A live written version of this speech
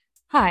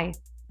Hi,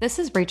 this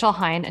is Rachel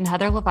Hine and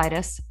Heather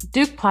Levitas,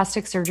 Duke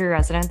Plastic Surgery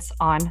residents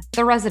on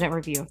The Resident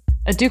Review,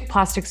 a Duke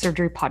Plastic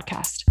Surgery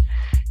podcast.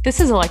 This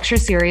is a lecture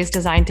series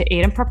designed to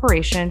aid in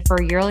preparation for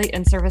a yearly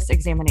in-service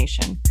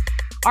examination.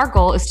 Our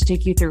goal is to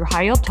take you through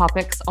high-yield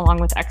topics along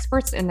with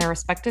experts in their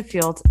respective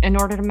fields in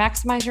order to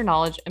maximize your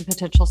knowledge and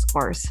potential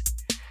scores.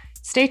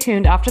 Stay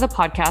tuned after the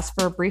podcast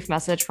for a brief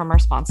message from our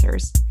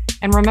sponsors.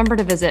 And remember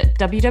to visit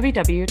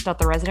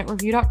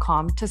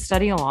www.theresidentreview.com to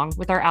study along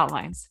with our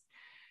outlines.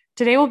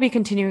 Today, we'll be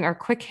continuing our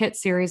quick hit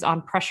series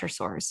on pressure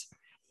sores.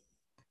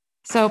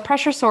 So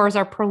pressure sores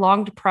are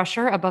prolonged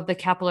pressure above the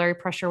capillary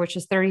pressure, which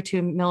is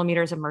 32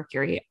 millimeters of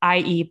mercury,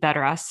 i.e. bed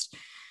rest.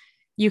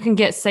 You can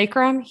get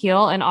sacrum,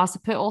 heel, and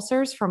occiput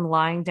ulcers from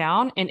lying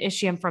down and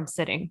ischium from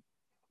sitting.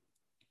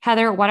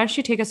 Heather, why don't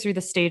you take us through the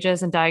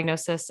stages and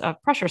diagnosis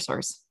of pressure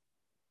sores?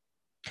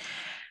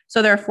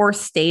 So there are 4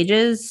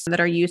 stages that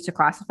are used to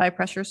classify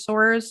pressure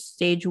sores.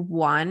 Stage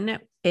 1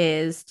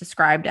 is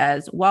described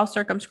as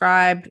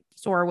well-circumscribed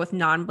sore with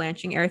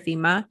non-blanching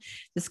erythema.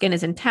 The skin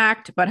is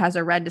intact, but has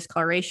a red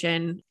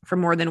discoloration for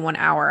more than 1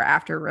 hour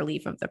after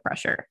relief of the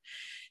pressure.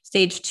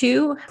 Stage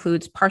 2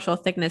 includes partial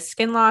thickness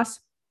skin loss.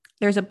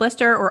 There's a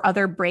blister or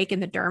other break in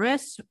the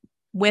dermis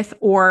with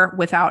or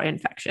without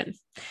infection.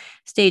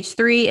 Stage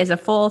 3 is a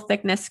full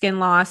thickness skin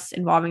loss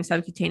involving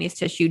subcutaneous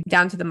tissue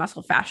down to the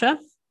muscle fascia.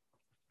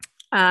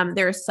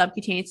 There's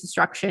subcutaneous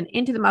destruction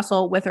into the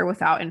muscle with or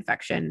without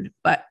infection,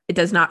 but it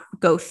does not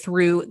go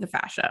through the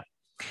fascia.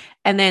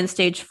 And then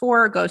stage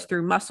 4 goes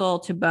through muscle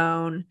to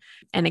bone,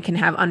 and it can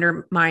have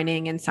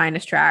undermining and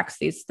sinus tracts.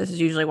 This is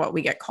usually what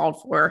we get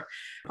called for.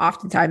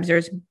 Oftentimes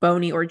there's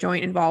bony or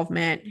joint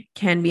involvement,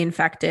 can be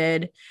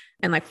infected.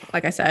 And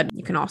like I said,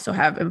 you can also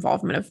have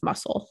involvement of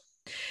muscle.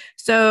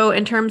 So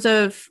in terms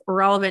of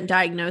relevant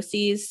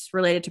diagnoses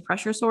related to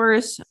pressure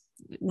sores,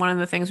 one of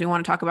the things we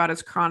want to talk about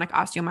is chronic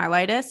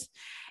osteomyelitis.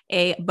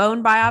 A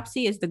bone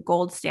biopsy is the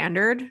gold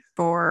standard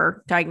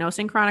for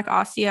diagnosing chronic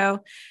osteo.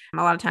 A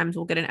lot of times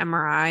we'll get an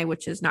MRI,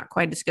 which is not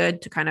quite as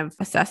good to kind of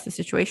assess the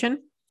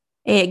situation.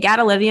 A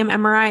gadolinium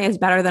MRI is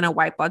better than a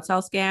white blood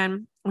cell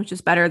scan, which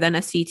is better than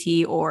a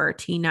CT or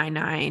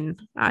T99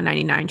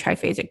 99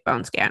 triphasic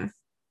bone scan.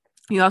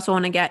 You also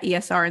want to get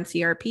ESR and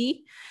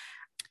CRP.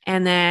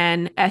 And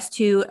then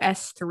S2,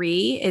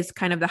 S3 is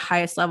kind of the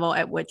highest level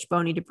at which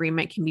bony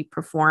debridement can be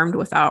performed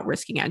without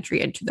risking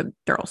entry into the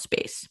dural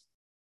space.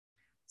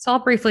 So I'll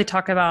briefly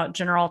talk about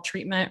general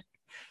treatment.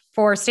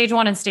 For stage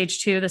 1 and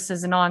stage 2, this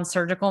is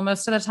non-surgical.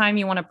 Most of the time,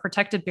 you want a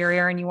protective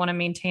barrier and you want to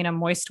maintain a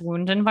moist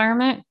wound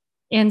environment.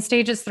 In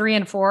stages 3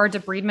 and 4,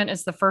 debridement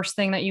is the first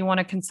thing that you want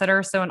to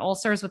consider. So in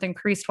ulcers with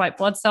increased white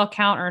blood cell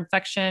count or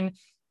infection,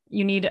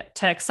 you need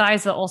to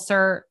excise the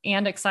ulcer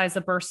and excise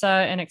the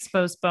bursa and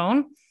exposed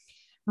bone.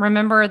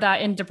 Remember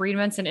that in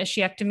debridements and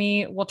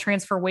ischiectomy, we'll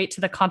transfer weight to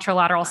the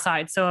contralateral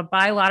side. So a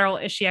bilateral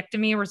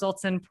ischiectomy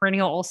results in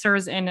perennial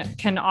ulcers and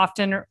can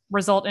often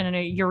result in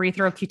a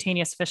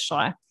urethro-cutaneous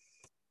fistula.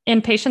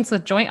 In patients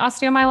with joint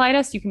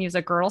osteomyelitis, you can use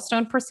a girdle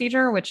stone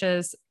procedure, which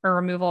is a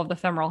removal of the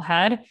femoral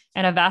head,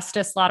 and a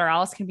vastus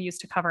lateralis can be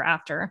used to cover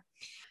after.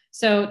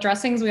 So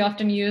dressings we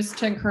often use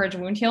to encourage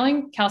wound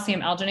healing. Calcium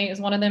alginate is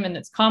one of them, and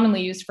it's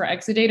commonly used for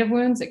exudative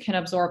wounds. It can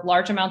absorb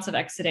large amounts of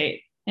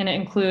exudate, and it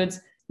includes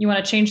you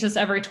want to change this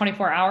every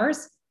 24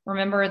 hours.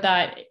 Remember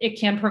that it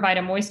can provide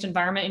a moist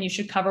environment and you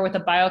should cover with a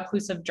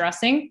bioocclusive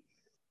dressing.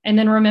 And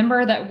then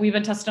remember that we've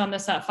been tested on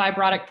this that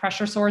fibrotic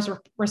pressure sores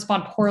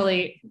respond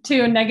poorly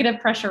to negative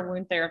pressure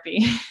wound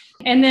therapy.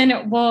 And then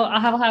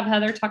I'll have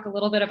Heather talk a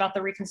little bit about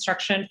the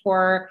reconstruction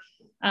for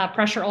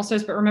pressure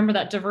ulcers, but remember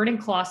that diverting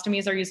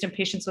colostomies are used in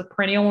patients with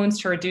perennial wounds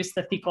to reduce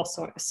the fecal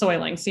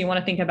soiling. So you want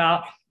to think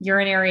about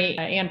urinary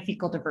and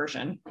fecal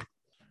diversion.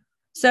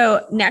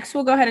 So next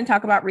we'll go ahead and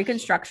talk about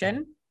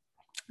reconstruction.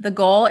 The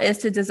goal is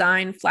to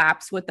design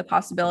flaps with the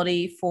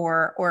possibility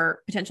for or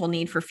potential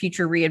need for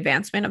future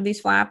readvancement of these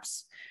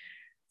flaps.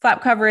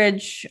 Flap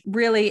coverage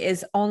really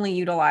is only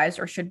utilized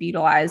or should be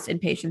utilized in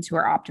patients who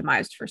are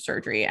optimized for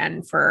surgery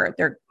and for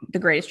the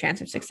greatest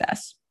chance of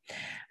success.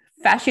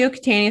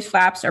 Fasciocutaneous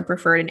flaps are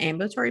preferred in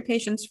ambulatory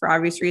patients for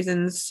obvious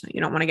reasons. You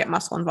don't want to get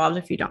muscle involved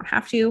if you don't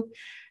have to.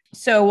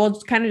 So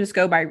we'll kind of just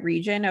go by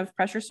region of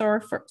pressure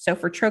sore. So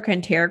for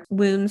trochanteric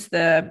wounds,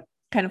 the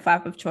kind of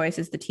flap of choice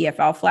is the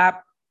TFL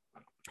flap.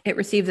 It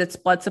receives its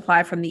blood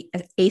supply from the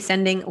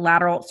ascending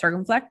lateral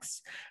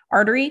circumflex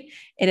artery.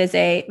 It is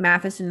a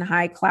Matheson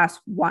High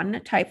Class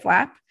 1 type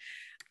flap.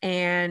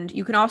 And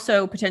you can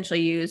also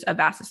potentially use a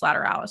vastus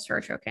lateralis for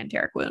a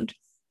trochanteric wound.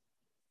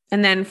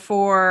 And then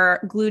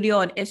for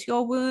gluteal and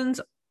ischial wounds,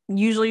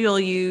 usually we'll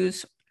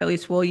use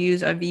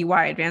a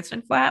VY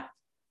advancement flap.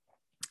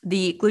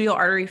 The gluteal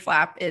artery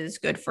flap is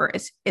good for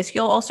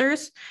ischial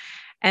ulcers.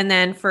 And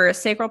then for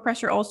sacral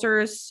pressure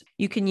ulcers,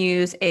 you can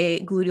use a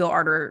gluteal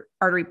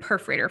artery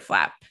perforator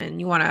flap. And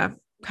you want to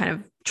kind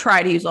of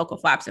try to use local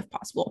flaps if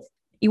possible.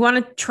 You want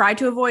to try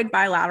to avoid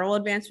bilateral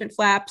advancement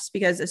flaps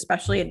because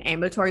especially in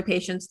ambulatory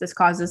patients, this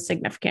causes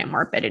significant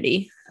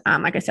morbidity.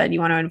 Like I said,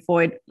 you want to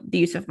avoid the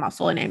use of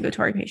muscle in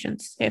ambulatory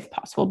patients if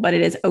possible, but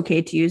it is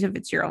okay to use if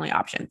it's your only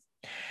option.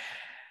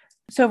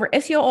 So for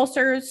ischial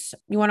ulcers,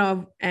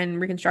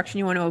 and reconstruction,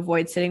 you want to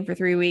avoid sitting for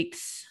 3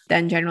 weeks.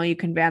 Then generally you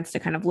can advance to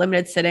kind of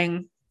limited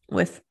sitting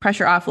with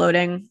pressure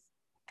offloading.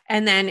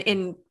 And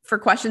then for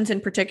questions in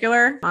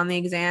particular on the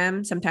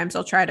exam, sometimes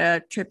they'll try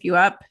to trip you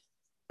up,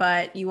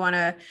 but you want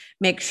to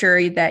make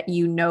sure that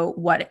you know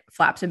what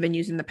flaps have been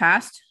used in the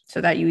past so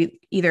that you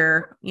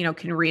either,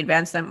 can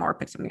re-advance them or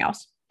pick something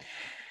else.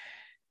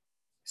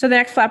 So the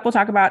next flap we'll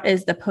talk about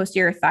is the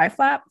posterior thigh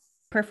flap.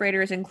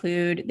 Perforators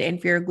include the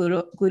inferior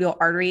gluteal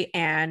artery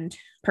and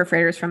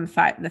perforators from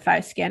the thigh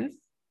skin.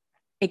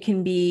 It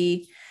can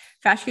be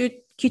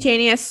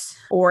fasciocutaneous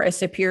or a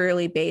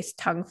superiorly based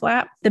tongue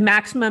flap. The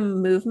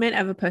maximum movement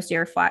of a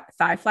posterior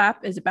thigh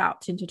flap is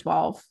about 10 to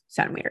 12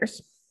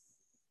 centimeters.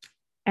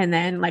 And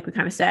then, like we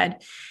kind of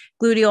said,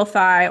 gluteal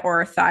thigh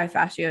or thigh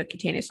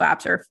fasciocutaneous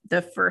flaps are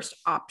the first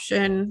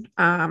option,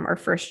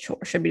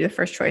 should be the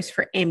first choice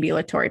for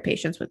ambulatory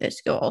patients with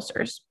ischial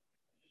ulcers.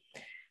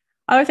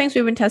 Other things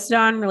we've been tested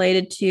on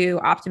related to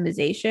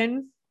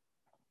optimization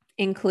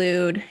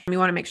include, we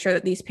want to make sure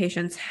that these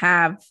patients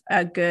have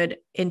a good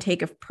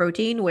intake of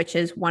protein, which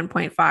is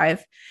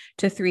 1.5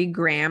 to 3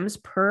 grams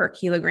per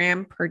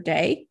kilogram per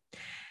day.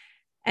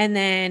 And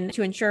then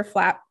to ensure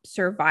flap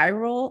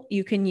survival,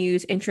 you can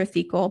use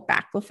intrathecal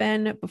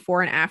baclofen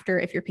before and after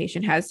if your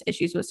patient has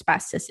issues with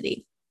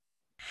spasticity.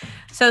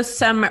 So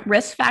some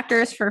risk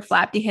factors for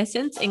flap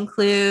dehiscence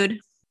include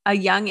a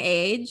young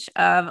age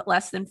of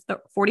less than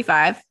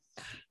 45,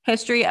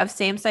 history of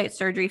same-site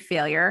surgery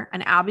failure,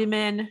 an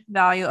albumin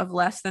value of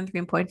less than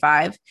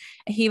 3.5,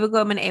 a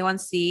hemoglobin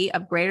A1C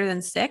of greater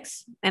than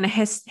 6, and a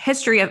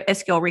history of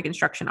ischial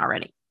reconstruction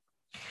already.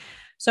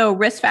 So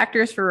risk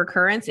factors for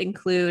recurrence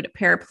include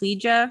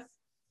paraplegia,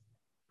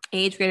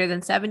 age greater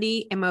than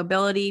 70,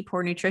 immobility,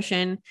 poor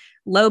nutrition,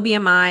 low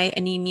BMI,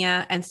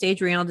 anemia,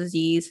 end-stage renal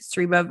disease,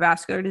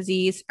 cerebrovascular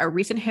disease, a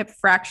recent hip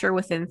fracture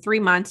within 3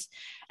 months,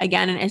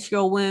 again, an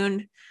ischial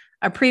wound,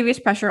 a previous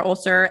pressure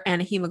ulcer,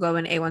 and a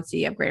hemoglobin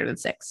A1C of greater than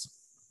 6.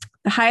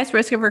 The highest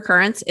risk of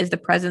recurrence is the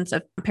presence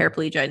of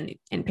paraplegia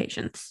in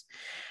patients.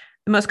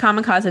 The most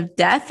common cause of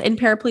death in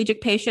paraplegic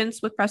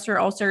patients with pressure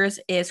ulcers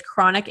is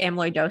chronic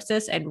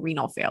amyloidosis and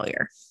renal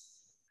failure.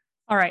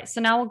 All right,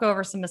 so now we'll go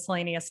over some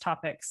miscellaneous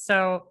topics.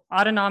 So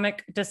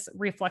autonomic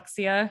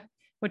dysreflexia,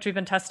 which we've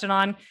been tested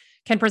on,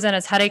 can present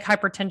as headache,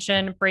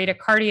 hypertension,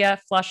 bradycardia,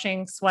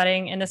 flushing,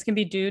 sweating, and this can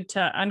be due to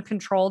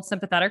uncontrolled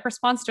sympathetic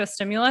response to a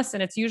stimulus,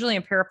 and it's usually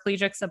in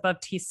paraplegics above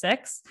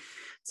T6.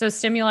 So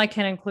stimuli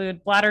can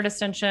include bladder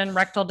distension,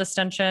 rectal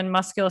distension,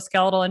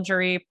 musculoskeletal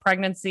injury,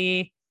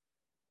 pregnancy,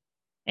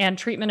 and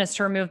treatment is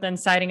to remove the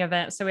inciting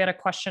event. So we had a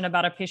question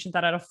about a patient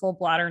that had a full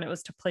bladder, and it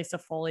was to place a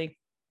Foley.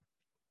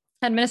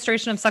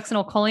 Administration of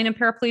succinylcholine in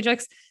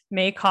paraplegics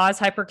may cause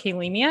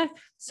hyperkalemia.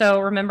 So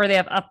remember, they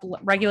have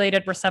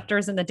upregulated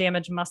receptors in the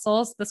damaged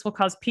muscles. This will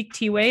cause peak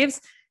T waves,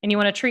 and you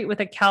want to treat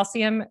with a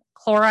calcium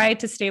chloride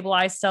to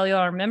stabilize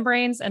cellular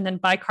membranes, and then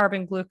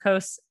bicarbon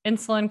glucose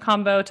insulin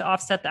combo to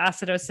offset the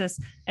acidosis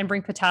and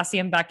bring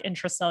potassium back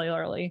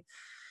intracellularly.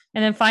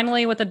 And then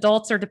finally, with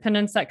adults or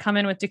dependents that come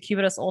in with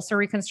decubitus ulcer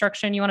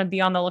reconstruction, you want to be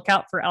on the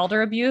lookout for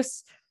elder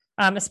abuse,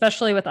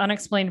 especially with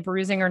unexplained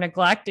bruising or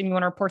neglect, and you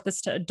want to report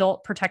this to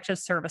Adult Protective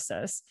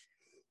Services.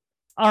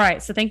 All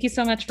right, so thank you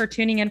so much for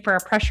tuning in for our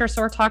pressure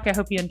sore talk. I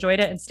hope you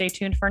enjoyed it, and stay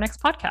tuned for our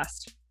next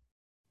podcast.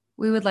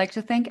 We would like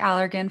to thank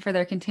Allergan for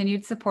their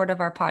continued support of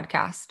our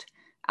podcast.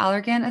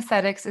 Allergan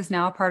Aesthetics is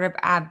now a part of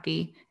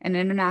AbbVie, an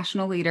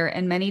international leader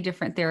in many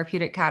different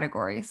therapeutic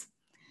categories.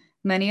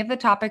 Many of the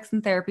topics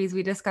and therapies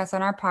we discuss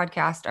on our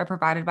podcast are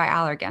provided by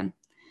Allergan.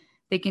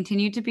 They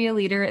continue to be a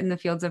leader in the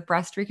fields of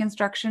breast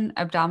reconstruction,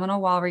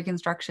 abdominal wall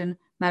reconstruction,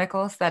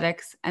 medical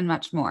aesthetics, and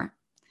much more.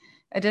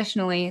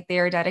 Additionally, they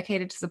are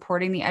dedicated to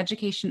supporting the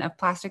education of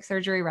plastic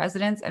surgery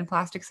residents and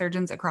plastic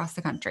surgeons across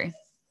the country.